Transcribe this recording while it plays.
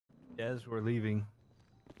Yes, we're leaving.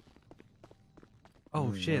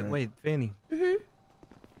 Oh shit! Right. Wait, Fanny.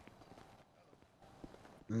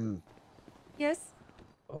 Yes.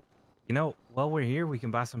 You know, while we're here, we can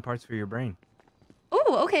buy some parts for your brain.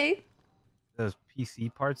 Oh, okay. Those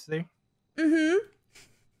PC parts there.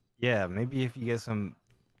 Yeah, maybe if you get some.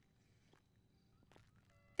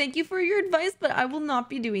 Thank you for your advice, but I will not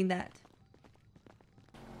be doing that.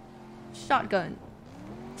 Shotgun.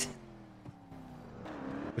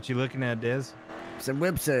 What you looking at, Des? Some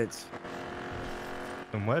websites.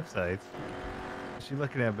 Some websites. What you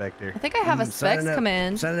looking at back there? I think I have a specs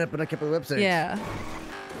command. Signing up on a couple of websites. Yeah. Do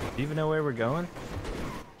you even know where we're going?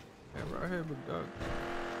 Yeah, right here, big dog.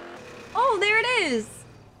 Oh, there it is.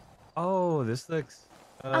 Oh, this looks.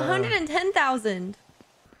 110,000.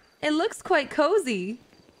 It looks quite cozy.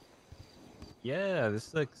 Yeah,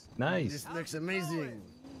 this looks nice. This looks amazing.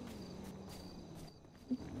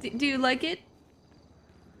 Do you like it?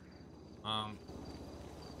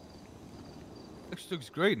 Looks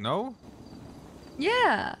great, no?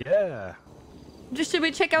 Yeah. Yeah. Just should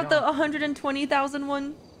we check out the 120,000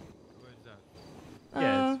 one? Where's that?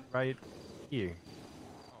 Yeah, it's right here.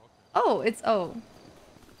 Oh, it's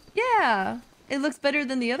yeah. It looks better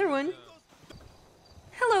than the other one.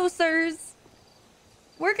 Hello, sirs.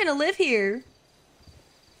 We're gonna live here.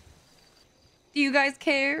 Do you guys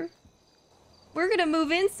care? We're gonna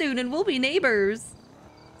move in soon and we'll be neighbors.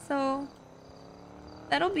 So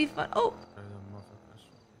that'll be fun. Oh.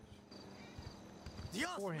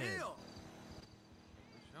 Forehead. I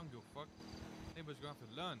don't give a fuck. Neighbors gonna have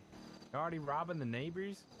to learn. You already robbing the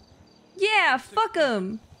neighbors? Yeah, fuck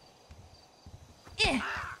them. Eh.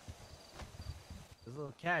 There's a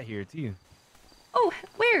little cat here too. Oh,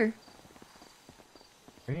 where?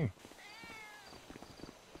 Right here.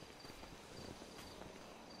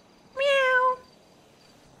 Meow.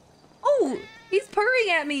 Oh, he's purring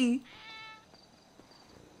at me.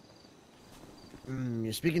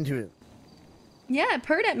 You're speaking to it. Yeah, it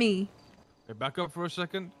purred at me. Hey, back up for a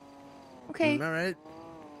second. Okay. All right.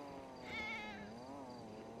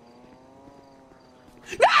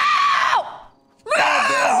 No!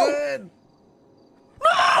 No!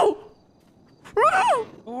 No! No!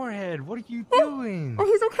 Forehead, what are you doing? Oh,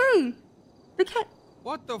 he's okay. The cat.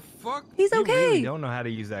 What the fuck? He's You okay. really don't know how to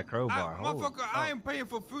use that crowbar. Motherfucker, I am paying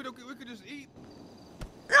for food. Okay, we could just eat.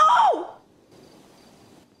 No!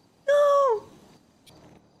 No!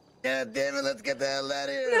 God damn it, let's get the hell out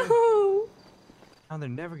of here. No! Oh, they're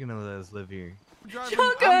never gonna let us live here.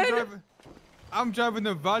 I'm driving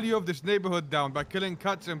the value of this neighborhood down by killing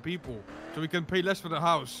cats and people, so we can pay less for the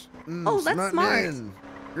house. Oh, that's smart. Man.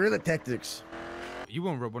 Guerrilla tactics. You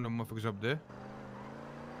won't rob one of the motherfuckers up there.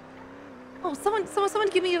 Oh, someone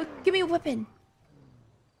give me a weapon.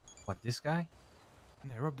 What, this guy?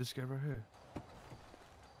 Yeah, rob this guy right here.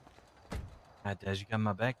 Des, you got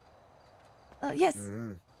my back? Yes.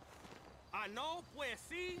 I know, pues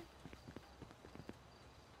sí.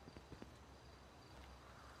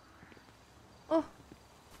 Oh.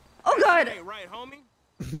 Oh God. Ain't right, homie.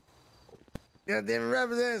 God damn it, rob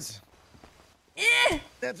this. Eh.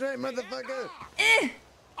 That's right, motherfucker. Eh.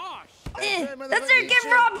 Oh, Eh. right, That's right. motherfucker, Get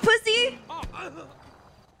shit. robbed, pussy.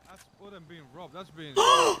 That's more than being robbed. That's being.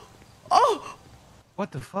 Oh.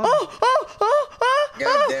 What the fuck?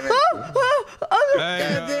 God damn it. Hey,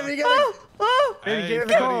 God damn it, you gotta... Hey, get in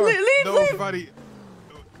the Fanny, car. Leave, leave. Nobody.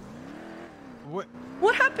 What?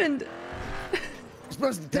 What happened? You're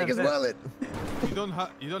supposed to take his wallet. You don't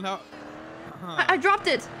have. I dropped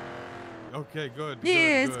it. Okay, good. Yeah,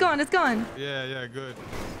 good, it's good. gone. It's gone. Yeah, good.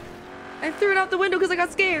 I threw it out the window because I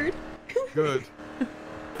got scared. Good.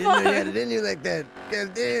 Didn't know you had it in you like that.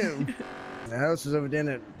 God damn. The house is over there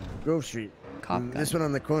at Grove Street. Cop This one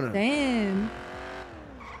on the corner. Damn.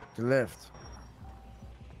 To the left.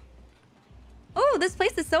 Oh, this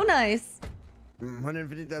place is so nice.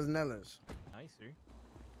 $150,000. Nicer.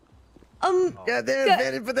 God damn it,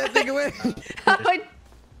 Fanny, put that thing away.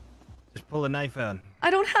 Just pull a knife out. I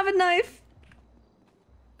don't have a knife.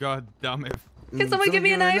 God damn it. Can someone give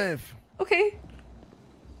me a knife? Okay.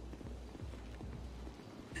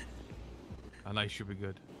 A knife should be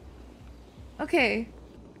good. Okay.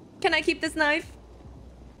 Can I keep this knife?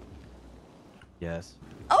 Yes.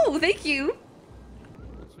 Oh, thank you.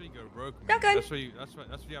 That's where you go broke, man. Shotgun. That's where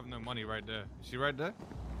you have no money right there. You see right there?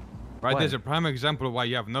 Right What? there's a prime example of why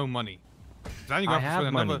you have no money. Now you're gonna have to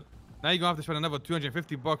spend money. now you're gonna have to spend another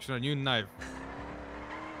 $250 on a new knife.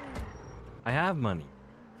 I have money.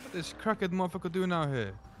 What this crackhead motherfucker doing out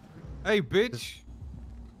here? Hey, bitch!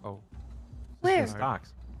 Oh. Where? This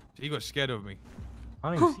stocks. He got scared of me.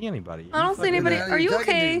 I don't even see anybody. I don't see anybody. hell Are you you talking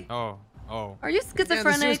okay? to? Oh. Are you Yeah, the shit's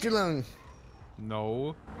schizophrenic? too long.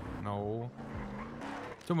 No. No.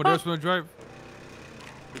 Somebody else want to drive?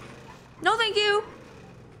 No, thank you.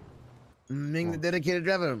 Ming, the dedicated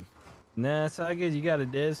driver. Nah, it's all good. You got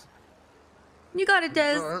it, Diz. You got it,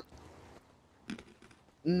 Des. All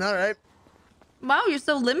right. Wow, you're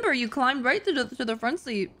so limber. You climbed right to the front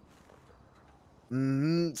seat.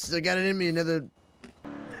 Still got it in me. Another.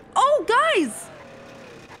 Oh, guys!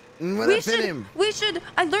 What up, Fanny? We should.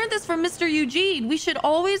 I learned this from Mr. Eugene. We should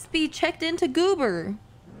always be checked into Goober.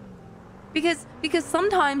 Because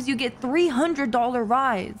sometimes you get $300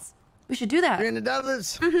 rides. We should do that.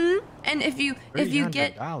 $300. And if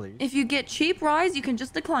you get cheap rides, you can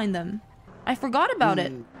just decline them. I forgot about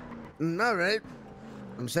it. All right.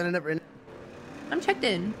 I'm signing up right now. I'm checked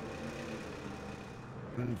in.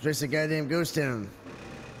 Just a goddamn ghost town.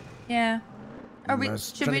 Yeah. Are we? I was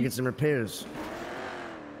Should trying we? to get some repairs.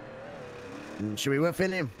 Should we what,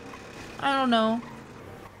 Fanny? I don't know.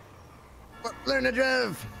 Learn to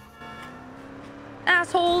drive.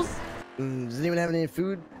 Assholes. Does anyone have any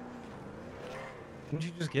food? Didn't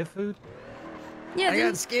you just get food? Yeah. I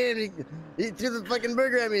got scared. He threw the fucking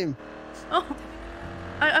burger at me. Oh.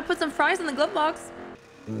 I put some fries in the glove box.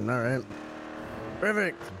 All right.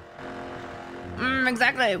 Perfect.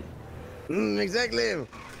 Exactly. Exactly.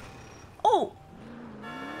 Oh.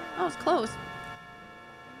 That was close.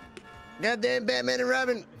 Goddamn Batman and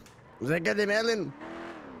Robin. Was that goddamn Alan?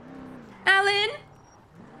 Alan.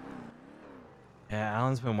 Yeah,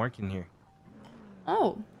 Alan's been working here.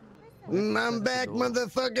 Oh. I'm back,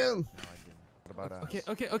 motherfucker.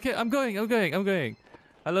 Okay. I'm going.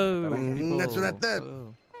 Hello. That's what I thought.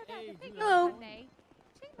 Hello.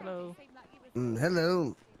 Hello.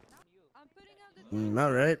 Hello.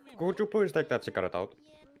 All right. Could you please take that cigarette out?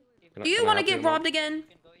 Do you want to get robbed again?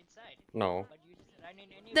 No.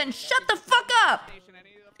 Then shut the fuck up.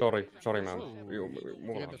 Sorry, ma'am.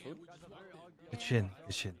 Move on. Good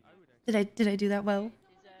shit. Did I do that well?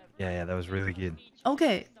 Yeah, that was really good.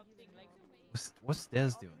 Okay. What's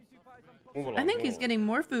Des doing? Move along, I think move he's along. getting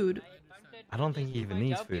more food. I don't think he even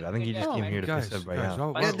needs food. I think he just Oh. came here to Guys, piss everybody guys,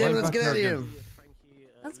 out. Goddamn, let's get out of here.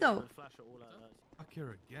 Let's go. Fuck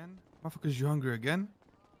here again? Motherfuckers, you hungry again?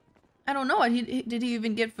 I don't know. Did he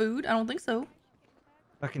even get food? I don't think so.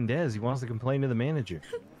 Fucking Des, he wants to complain to the manager.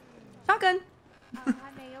 Shotgun.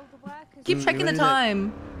 Keep checking the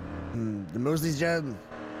time. The Mosley's job.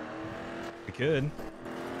 We could.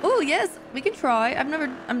 Oh yes, we can try. I've never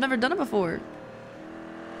done it before.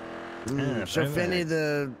 Show try Fanny that.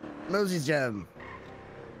 the Mosley's job.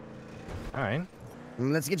 All right.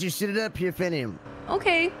 Let's get you suited up here, Fanny.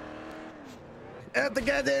 Okay. Out the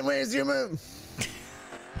goddamn way, Zuma.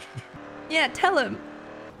 Yeah, tell him.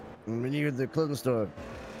 When you're at the clothing store.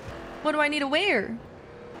 What do I need to wear?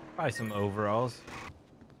 Probably some overalls.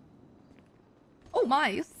 Oh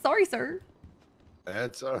my, sorry, sir.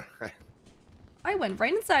 That's all right. I went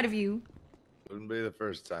right inside of you. Wouldn't be the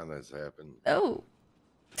first time that's happened. Oh.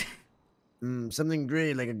 Something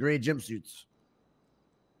gray, like a gray jumpsuit.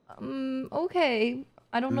 Okay.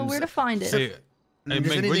 I don't know where to find it. Hey,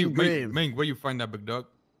 Just anything Ming, where you find that big dog?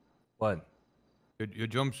 What? Your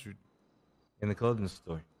jumpsuit. In the clothing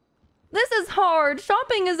store. This is hard.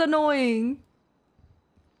 Shopping is annoying.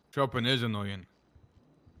 Shopping is annoying.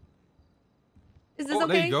 Is this Oh,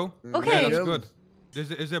 okay? there you go. Okay. Yeah, that's Yep.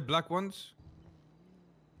 good. Is there black ones?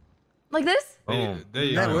 Like this? There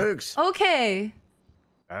you That go. works. Okay.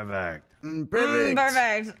 Perfect. Perfect.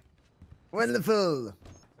 Perfect. Wonderful.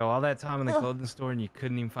 So all that time in the clothing store and you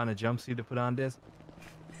couldn't even find a jumpsuit to put on, Des?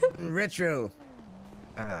 Retro.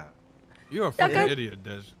 You're a fucking Okay. idiot,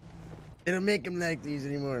 Des. They don't make them like these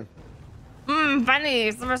anymore.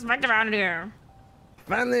 Funny. Some respect around here.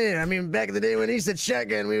 Finally, I mean, back in the day when he said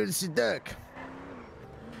shotgun, we would just duck.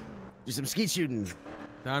 Do some skeet shooting.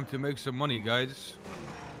 Time to make some money, guys.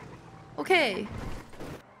 Okay.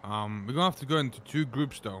 We're gonna have to go into 2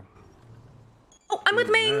 groups though. Oh, I'm with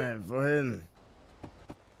All Ming. right, go ahead.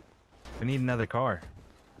 We need another car.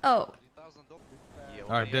 Oh.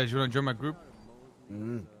 Alright, Des, you wanna join my group?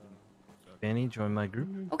 Fanny, join my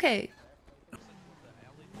group. Okay.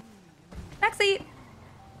 Backseat.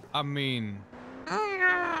 I mean,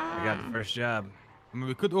 I got the first job.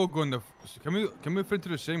 we could all go in the. Can we fit into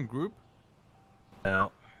the same group?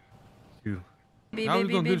 No. 2. How are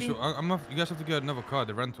we gonna do this? Baby. You guys have to get another car,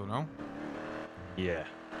 the rental, no? Yeah.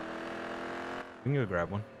 We can go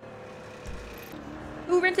grab one.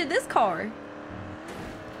 Who rented this car?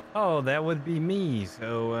 Oh, that would be me.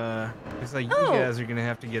 So, it's like Oh. you guys are gonna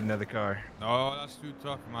have to get another car. Oh, that's too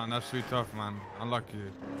tough, man. That's too tough, man. Unlucky.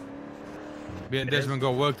 Me and Desmond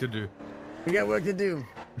got work to do. We got work to do.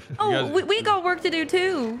 Oh, guys- we got work to do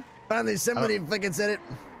too. Finally, somebody fucking said it.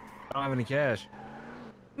 I don't have any cash.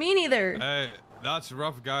 Me neither. Hey, that's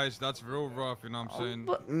rough, guys. That's real rough. You know what I'm saying?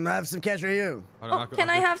 But, I have some cash for you. can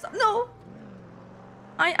I have some? No.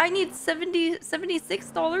 I need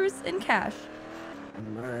 $76 in cash. All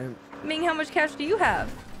right. Ming, how much cash do you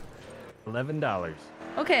have? $11.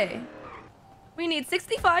 Okay. We need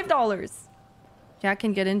 $65. Jack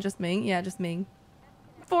can get in, just Ming. Yeah, just Ming.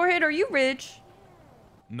 Forehead, are you rich?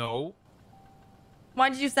 No, Why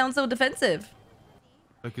did you sound so defensive?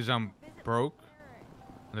 because I'm broke.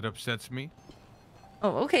 That upsets me.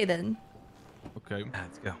 Oh, okay then. Okay.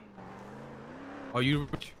 Let's go. Are you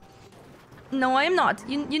rich? No, I am not.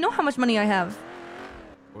 You know how much money I have.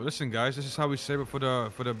 Well, listen, guys. This is how we save it for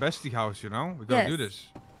the bestie house. You know, we gotta do Yes. this.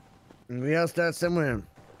 We all start somewhere.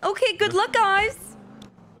 Okay, good luck, guys.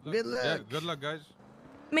 Good luck. Yeah, good luck, guys.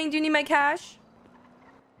 Ming, do you need my cash?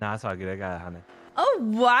 Nah, it's all good. I got it, honey. Oh,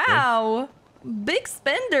 wow. Big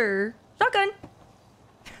spender. Shotgun.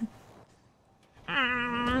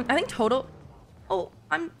 I think total. Oh,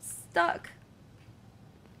 I'm stuck.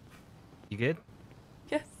 You good?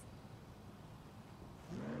 Yes.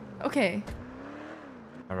 Okay.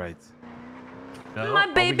 All right. So, My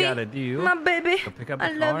all baby. we gotta do, My baby. go pick up the I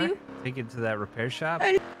car, love you. take it to that repair shop,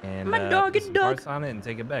 I- and my dog put is some dog. parts on it and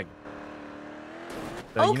take it back.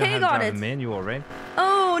 So you know Okay, how to got drive it. a manual, right?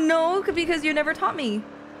 Oh, no, because you never taught me.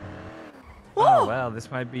 Oh, well,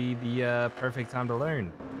 this might be the perfect time to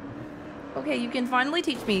learn. Okay, you can finally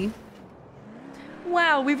teach me.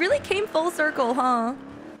 Wow, we really came full circle, huh?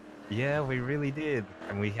 Yeah, we really did.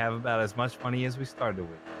 And we have about as much money as we started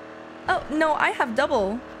with. Oh, no, I have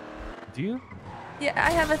double. Do you? Yeah,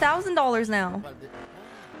 I have $1,000 now.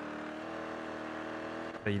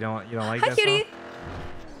 So you don't like Hi, that cutie. song?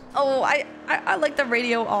 Oh, I like the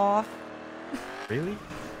radio off. Really?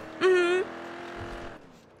 Mm-hmm.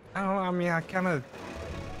 I don't know. I mean, I kind of...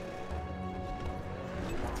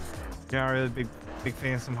 You're not really big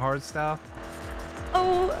fan of some hard stuff?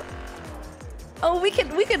 Oh, we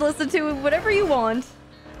could listen to whatever you want.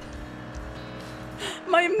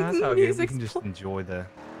 My That's all good. We music's can just enjoy the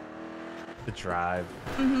drive.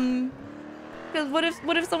 Mm-hmm. Because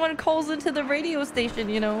what if someone calls into the radio station,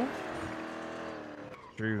 you know?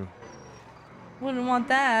 True. Wouldn't want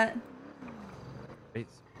that. Wait,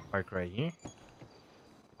 park right here.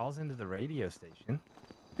 Calls into the radio station.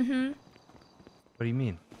 Mm-hmm. What do you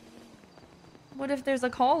mean? What if there's a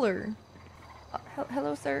caller?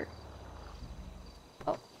 Hello, sir.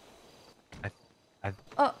 Oh.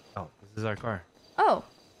 Oh. Oh, this is our car. Oh.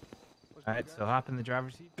 All right, so hop in the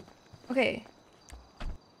driver's seat. Okay.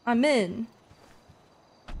 I'm in.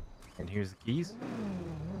 And here's the keys.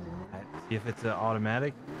 All right, see if it's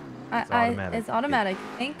automatic. It's It's automatic. It's automatic.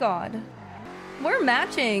 Thank God. We're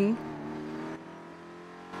matching.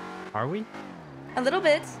 Are we? A little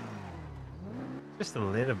bit. Just a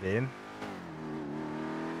little bit.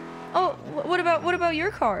 Oh, what about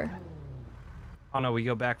your car? Oh no, we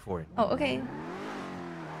go back for it. Oh, okay.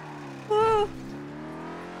 Whoa.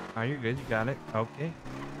 Oh, you're good. You got it. Okay.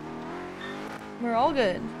 We're all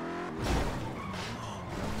good.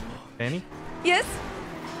 Fanny, Yes?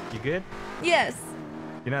 you good? Yes.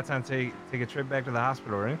 You're not trying to take a trip back to the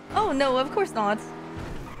hospital, right? Oh, no, of course not.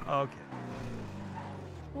 Okay.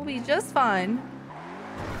 We'll be just fine.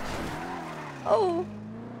 Oh.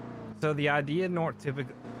 So the idea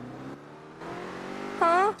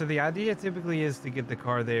Huh? So the idea typically is to get the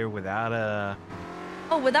car there without a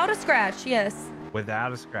Oh, without a scratch, yes.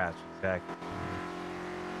 scratch. Exactly.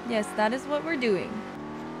 Yes, that is what we're doing.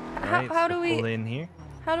 All right, How so do we... pull in here?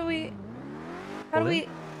 How do we... How Pull do in we...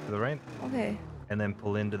 to the right, Okay. and then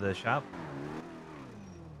pull into the shop.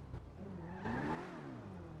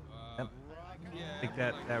 Yep. Take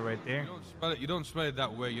that right there. You don't spell it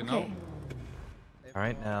that way, you know. Okay. All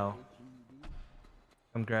right, now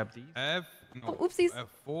come grab these. F. No, Oh, oopsies.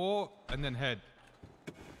 F4 and then head.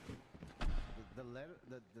 The letter,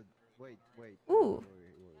 wait. Ooh.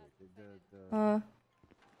 And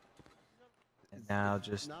now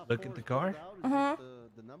just look at the car Uh-huh.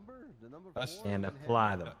 The number That's and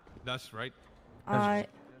apply them. that's right.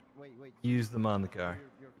 Use them on the car.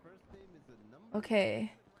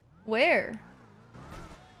 Okay. Where?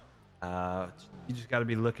 You just got to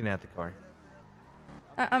be looking at the car.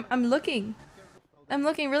 I'm looking. I'm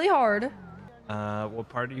looking really hard. What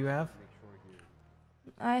part do you have?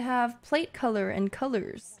 I have plate color and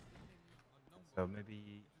colors. So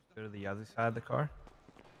maybe go to the other side of the car.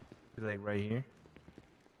 Be like right here.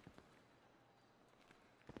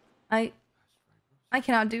 I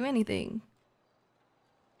cannot do anything.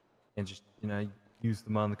 And just, use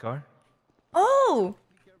them on the car. Oh!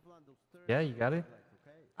 Yeah, you got it?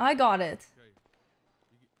 I got it.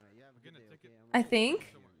 I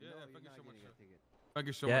think. Thank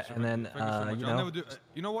you so Yeah, much. sir. and then, Thank you so much. you I'll know- never do.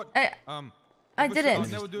 You know what? I Officer, didn't. I'll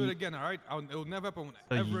never do it again. All right? It'll never happen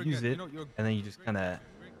So ever you again. use it, You know, you're and then you just great- kind of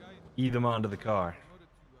great guy. eat them onto the car.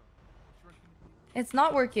 It's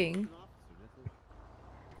not working.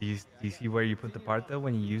 Do you see where you put the part though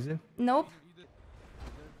when you use it? Nope.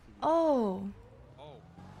 Oh. Oh,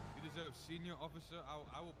 you deserve senior officer.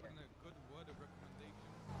 I will put in a good word of recommendation.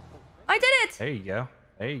 I did it! There you go.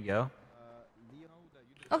 There you go.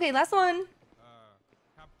 Okay, last one.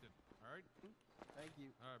 Captain. All right. Thank you.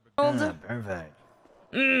 Hold. Perfect.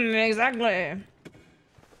 Exactly.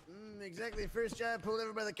 Exactly. First job pulled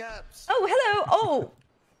over by the cops. Oh, hello. Oh.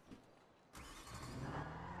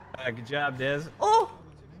 Good job, Des. Oh.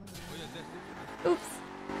 Oops.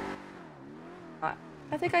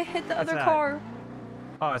 I think I hit the That's other all right. car.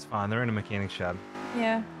 Oh, it's fine. They're in a mechanic shop.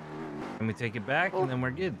 Yeah. And we take it back, and then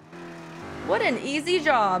we're good. What an easy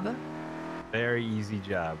job. Very easy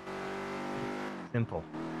job. Simple.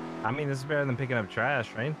 I mean, this is better than picking up trash,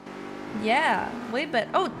 right? Yeah. Wait, but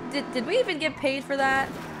oh, did we even get paid for that?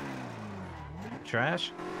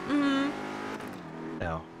 Trash? Mm-hmm.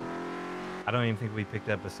 No. I don't even think we picked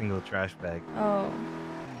up a single trash bag. Oh.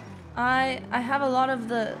 I have a lot of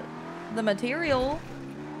the material.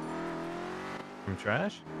 From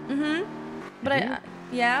trash? Mm-hmm. But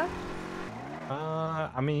do? yeah.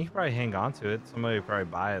 I mean, you can probably hang on to it. Somebody will probably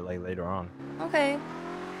buy it like later on. Okay.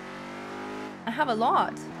 I have a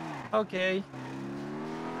lot. Okay.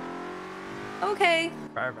 Okay.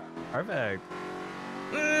 Perfect.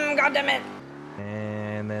 God damn it.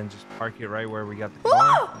 And then just park it right where we got the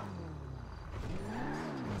car. Whoa!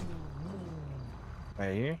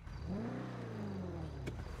 Right here.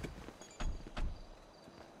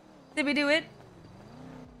 Did we do it?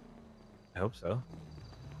 I hope so.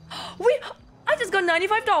 I just got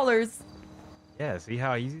 $95. Yeah, see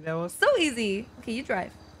how easy that was? So easy. Okay, you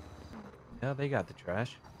drive. Yeah, they got the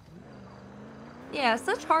trash. Yeah,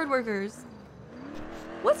 such hard workers.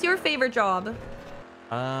 What's your favorite job?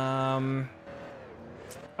 I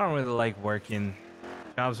don't really like working.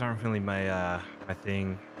 Jobs aren't really my my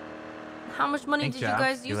thing. How much money Bank did jobs. you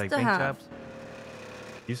guys You used like to bank have? jobs?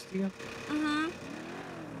 Used to? Mm-hmm.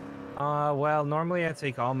 Well, normally I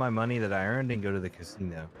take all my money that I earned and go to the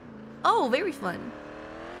casino. Oh, very fun.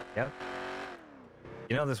 Yep.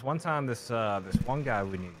 You know, this one time, this one guy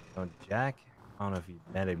we knew, you know, Jack. I don't know if you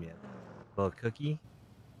met him yet. Little Cookie.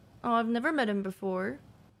 Oh, I've never met him before.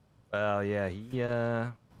 Well, yeah, he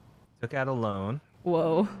took out a loan,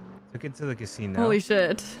 Whoa. took it to the casino, Holy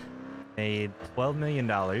shit. made $12 million,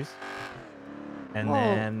 and Whoa.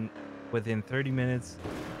 then within 30 minutes,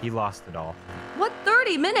 he lost it all. What,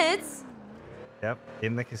 30 minutes? Yep,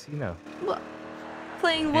 in the casino. What?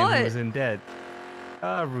 Playing And what? he was in debt.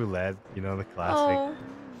 Roulette, you know, the classic. Oh.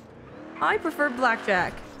 I prefer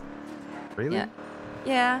blackjack. Really? Yeah.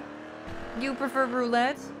 Yeah. You prefer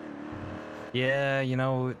roulette? Yeah, you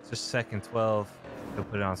know, just second 12. He'll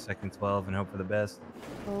put it on second 12 and hope for the best.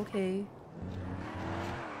 Okay.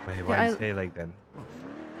 Wait, why Yeah, do you say it like that?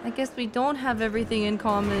 I guess we don't have everything in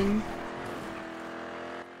common.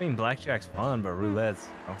 I mean, blackjack's fun, but roulette's,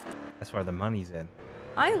 you know, that's where the money's in.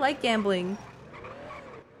 I like gambling.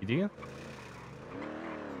 You do?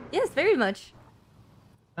 Yes, very much.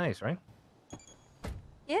 Nice, right?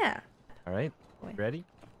 Yeah. All right, Boy. ready?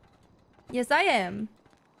 Yes, I am.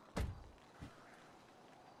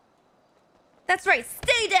 That's right.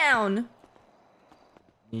 Stay down.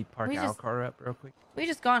 Need park We our just- car up real quick. I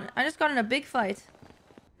just got in a big fight.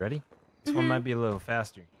 Ready? This one might be a little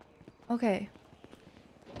faster. Okay.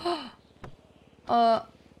 Oh!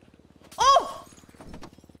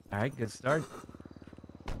 All right, good start.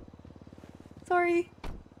 Sorry.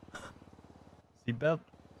 Seatbelt,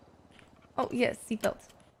 Oh, yes, seatbelt.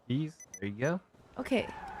 keys. There you go. Okay.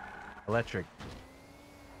 Electric.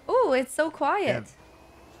 Oh, it's so quiet.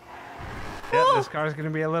 Yeah, this car's gonna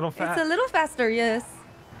be a little fast. It's a little faster, yes.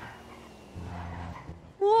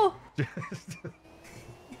 Whoa.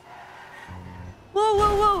 Whoa,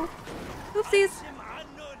 whoa, whoa. Oopsies.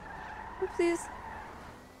 Oopsies.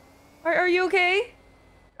 Are you okay?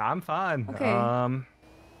 I'm fine. Okay.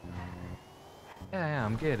 Yeah,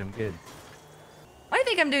 I'm good. I'm good. I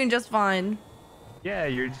think I'm doing just fine. Yeah,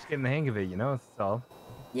 you're just getting the hang of it, you know. It's all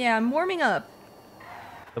Yeah, I'm warming up.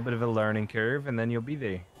 a little bit of a learning curve, and then you'll be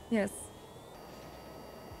there. Yes.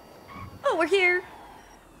 Oh, we're here.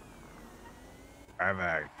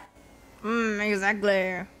 Perfect.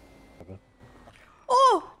 Exactly.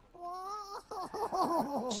 Oh!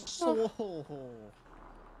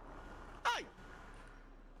 Hey!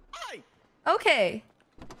 Hey! Okay.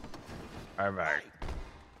 Perfect.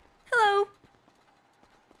 Hello.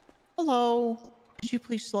 Hello. Could you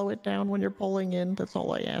please slow it down when you're pulling in? That's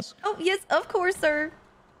all I ask. Oh, yes, of course, sir.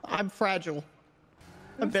 I'm fragile.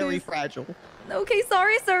 I'm very fragile. Okay,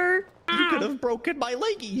 sorry, sir. You could have broken my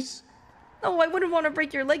leggies. No, I wouldn't want to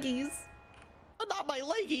break your leggies. Not my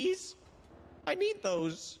leggies. I need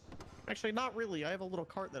those. Actually, not really. I have a little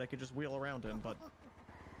cart that I could just wheel around in, but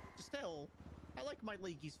still, I like my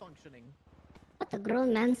leggies functioning. What a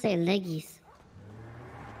grown man say leggies.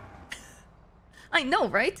 I know,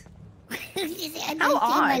 right? I How don't see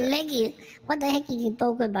my odd. leggies. What the heck are you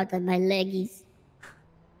talking about my leggies?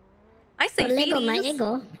 I say Lego, my feeties.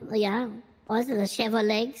 ego. Oh, yeah. Also the Chevrolet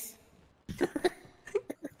legs.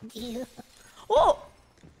 Oh!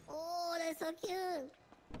 Oh, that's so cute.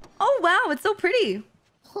 Oh, wow, it's so pretty.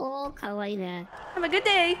 Oh, kawaii na. Have a good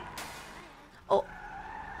day. Oh.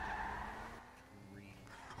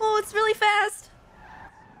 Oh, it's really fast.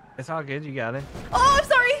 It's all good. You got it. Oh, I'm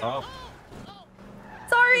sorry. Oh.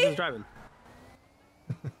 Sorry. Who's driving?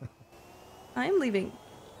 I'm leaving.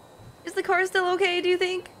 Is the car still okay, do you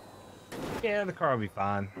think? Yeah, the car will be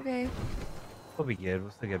fine. Okay. We'll be good.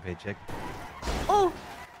 We'll still get a paycheck. Oh.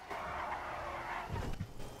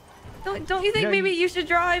 Don't you think maybe you should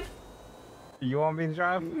drive? You want me to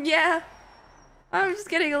drive? Yeah. I'm just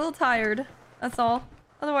getting a little tired. That's all.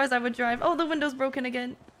 Otherwise, I would drive. Oh, the window's broken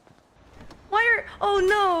again. Why are... Oh,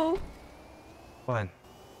 no. What?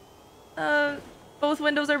 Both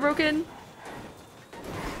windows are broken.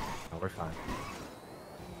 Oh, we're fine.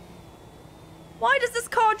 Why does this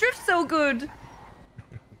car drift so good?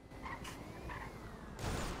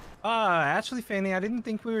 Actually, Fanny, I didn't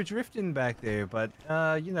think we were drifting back there, but,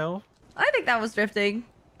 you know. I think that was drifting.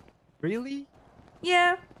 Really?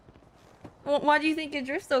 Yeah. Why do you think it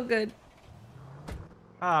drifts so good?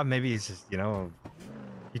 Maybe it's just, you know,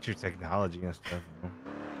 future technology and stuff. You know?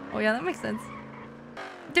 Oh, yeah, that makes sense.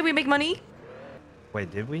 Did we make money?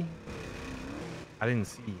 Wait, did we? I didn't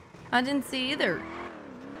see. I didn't see either.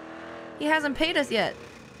 He hasn't paid us yet.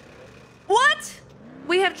 What?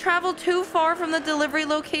 We have traveled too far from the delivery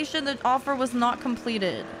location. The offer was not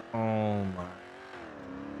completed. Oh my.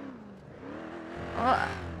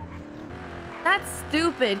 That's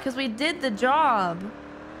stupid, because we did the job.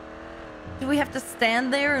 Do we have to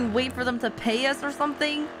stand there and wait for them to pay us or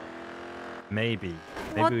something? Maybe.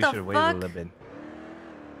 What Maybe we the should have waited a fuck? little bit.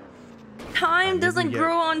 Time maybe doesn't we get-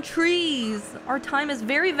 grow on trees. Our time is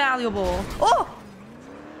very valuable. Oh!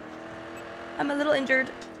 I'm a little injured.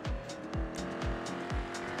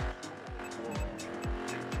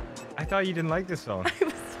 I thought you didn't like this song.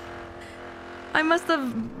 I must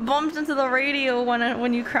have bumped into the radio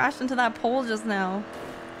when you crashed into that pole just now.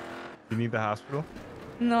 You need the hospital?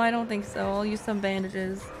 No, I don't think so. I'll use some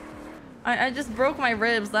bandages. I just broke my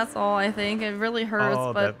ribs, that's all I think. It really hurts,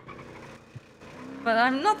 Oh, but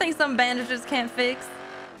I'm nothing some bandages can't fix.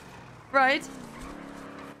 Right?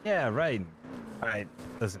 Yeah, right. Alright,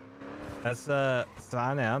 listen. Let's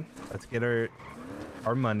sign out. Let's get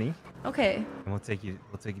our money. Okay. And we'll take you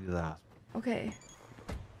to the hospital. Okay.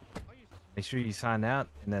 Make sure you sign out,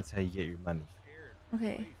 and that's how you get your money.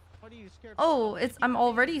 Okay. Oh, I'm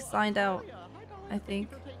already signed out, I think.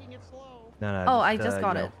 No, Oh, I just you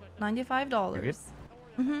got know. it. $95.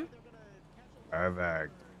 Mm-hmm.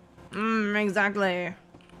 Perfect. Exactly.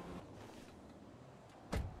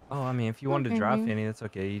 Oh, I mean, if you wanted to drive, Fanny, that's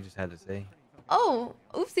okay. You just had to say. Oh,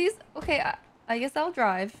 oopsies. Okay, I guess I'll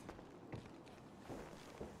drive.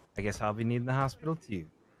 I guess I'll be needing the hospital too.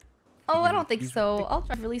 Oh, I don't think so. I'll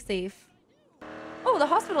drive really safe. Oh, the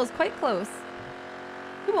hospital is quite close.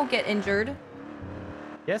 You won't get injured.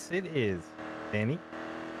 Yes, it is, Fanny.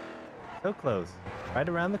 So close. Right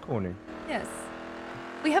around the corner. Yes.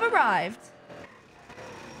 We have arrived.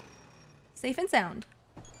 Safe and sound.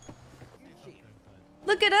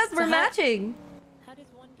 Look at us, we're matching.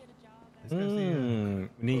 We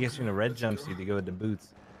need to get you in a red jumpsuit to go with the boots.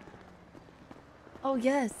 Oh,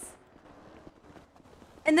 yes.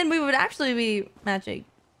 And then we would actually be matching.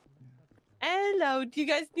 Hello, do you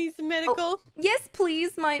guys need some medical? Oh, yes,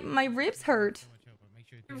 please. My ribs hurt.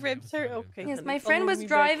 Your ribs hurt? Okay. Yes, let my me friend follow was me back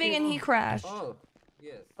driving here. and he crashed. Oh,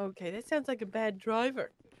 yes. Okay, that sounds like a bad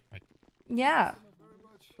driver. Yeah.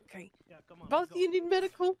 Okay. Both of you need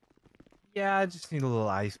medical? Yeah, I just need a little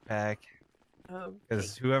ice pack.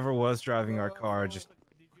 Because whoever was driving our car just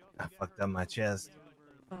fucked up my chest.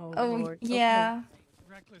 Oh, Lord. yeah.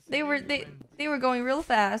 They were going real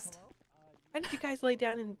fast. Why don't you guys lay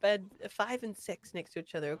down in bed 5 and 6 next to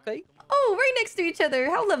each other, okay? Oh, right next to each other.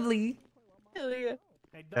 How lovely. Hell yeah.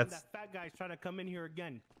 Hey, Don, That's- that fat guy's trying to come in here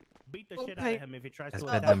again. Beat the shit out Okay. of him if he tries That's to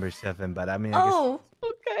bed attack. number 7, but I mean, I guess... Oh,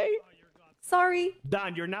 Okay. sorry.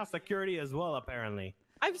 Don, you're now security as well, apparently.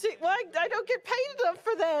 I'm sick. Why? I don't get paid enough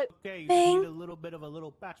for that. Okay, you Bang. need a little bit of a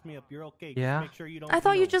little patch me up. You're okay. Yeah. Just make sure you don't. I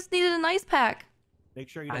thought you know. just needed an ice pack. Make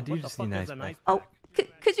sure you I don't. do What the just need fuck an is ice an pack. ice Oh,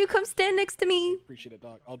 pack? could you come stand next to me? Appreciate it,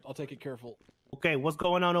 Doc. I'll take it careful. Okay, what's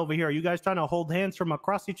going on over here? Are you guys trying to hold hands from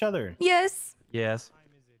across each other? Yes. Yes.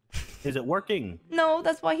 Is it working? No,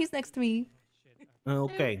 that's why he's next to me.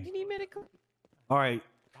 Okay. Do you need medical? All right.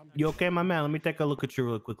 You okay, my man? Let me take a look at you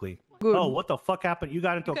real quickly. Good. Oh, what the fuck happened? You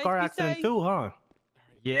got into a Okay, car be accident safe. too, huh?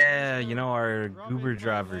 Yeah, you know our Uber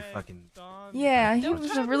driver fucking Yeah, he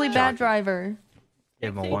was a really bad driver.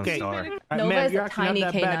 gave him a Okay. 1 Okay. star. All right, Nova man, is you're a actually tiny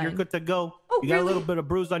not that bad. You're canine. good to go. Oh, You got a really? little bit of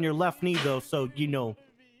bruise on your left knee though, so you know,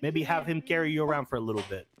 maybe have him carry you around for a little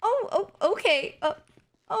bit. Oh, okay.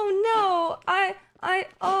 Oh no.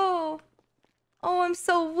 Oh, I'm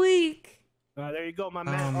so weak. There you go, my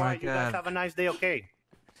man. Oh, All my right, you guys God. have a nice day. Okay.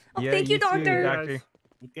 Oh, Yeah, thank you, you too, doctor. doctor.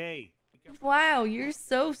 Okay. Wow, you're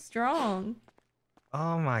so strong.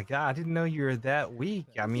 Oh my god, I didn't know you were that weak.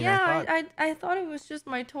 I mean, Yeah, I thought I thought it was just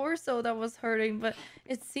my torso that was hurting, but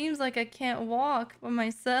it seems like I can't walk by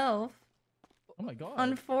myself. Oh my god.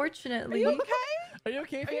 Unfortunately. Are you okay? Are you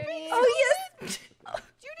okay, Fanny? Oh yes.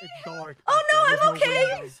 Dark. Oh no, I'm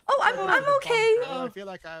okay. Oh, I'm okay. I feel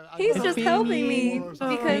like He's just helping me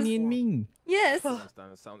Fanny because and Ming. yes,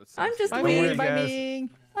 I'm just Bye, weak. Ming. Bye, guys. Ming.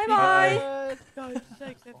 Bye bye. God,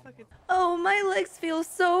 sakes, that fucking. Oh, my legs feel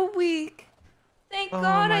so weak. Thank Oh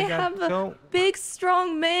God my I God, have a don't- big,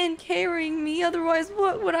 strong man carrying me. Otherwise,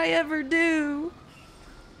 what would I ever do?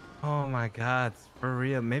 Oh my god, for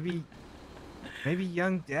real. Maybe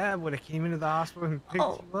young dad would have came into the hospital and picked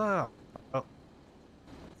Oh. you up. Oh.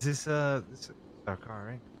 This is our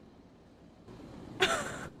car, right?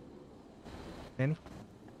 Fanny?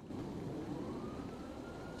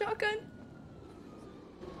 Shotgun.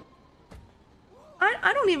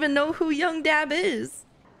 I don't even know who Young Dab is.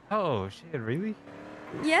 Oh shit, really?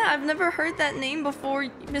 Yeah, I've never heard that name before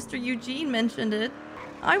Mr. Eugene mentioned it.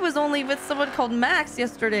 I was only with someone called Max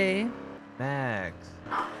yesterday. Max.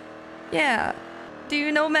 Yeah. Do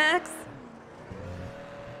you know Max?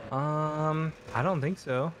 I don't think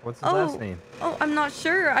so. What's his last name? Oh, I'm not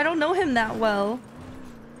sure. I don't know him that well.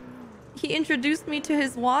 He introduced me to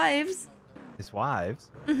his wives. His wives?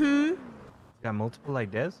 Mm-hmm. Got multiple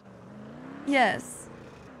like Des? Yes.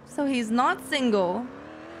 So he's not single.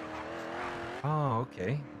 Oh,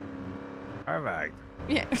 okay. Perfect.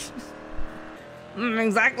 Yeah.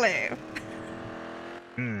 Exactly.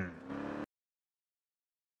 Hmm.